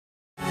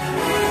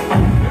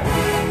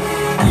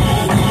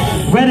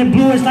Red and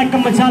bluish like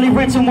I'm a Jolly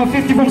Rancher.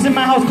 150 rooms in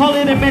my house, call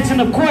it a mansion.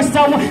 Of course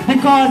I want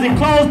the cars and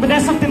clothes, but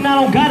that's something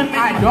I don't gotta make.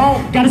 I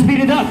don't. Gotta speed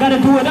it up, gotta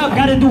do it up,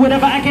 gotta do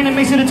whatever I can to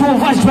make sure the two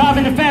of us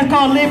driving a fast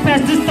car, live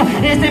past this stuff,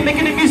 and stay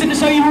making the music to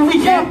show you who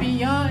we are.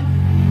 Champion.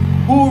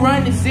 Who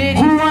run the city?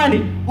 Who run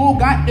it? Who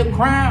got the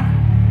crown?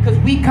 Cause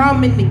we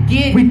coming to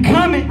get it. We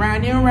coming.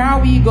 Round and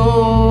round we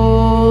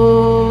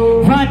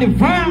go. Round and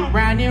round.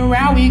 Round and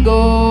round we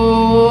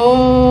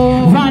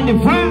go. Round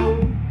and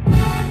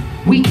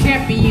round. We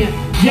champion.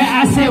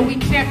 Yeah, I said we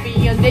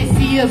champions. They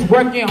see us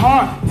working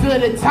hard to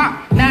the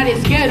top. Now they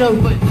scared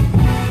of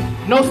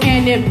us. No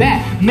standing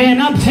back.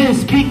 Man, I'm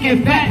just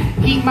speaking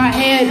fact. Keep my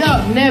head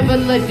up, never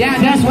look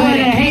down. That's where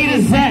the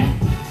haters at.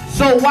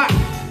 So I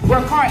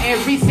work hard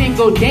every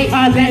single day.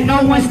 I let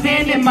no one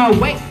stand in my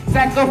way.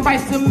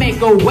 Sacrifice to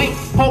make a way.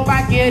 Hope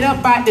I get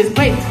up out this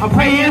place. I'm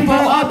praying for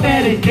a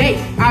better day.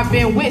 I've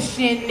been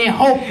wishing and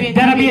hoping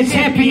that I'll be a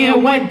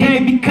champion one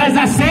day because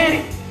I said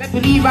it. Let's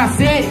believe I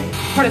said it.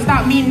 Try to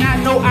stop me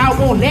now, no I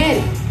won't let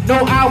it. No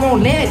I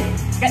won't let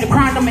it. Got the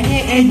crown on my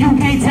head and you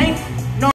can't take it.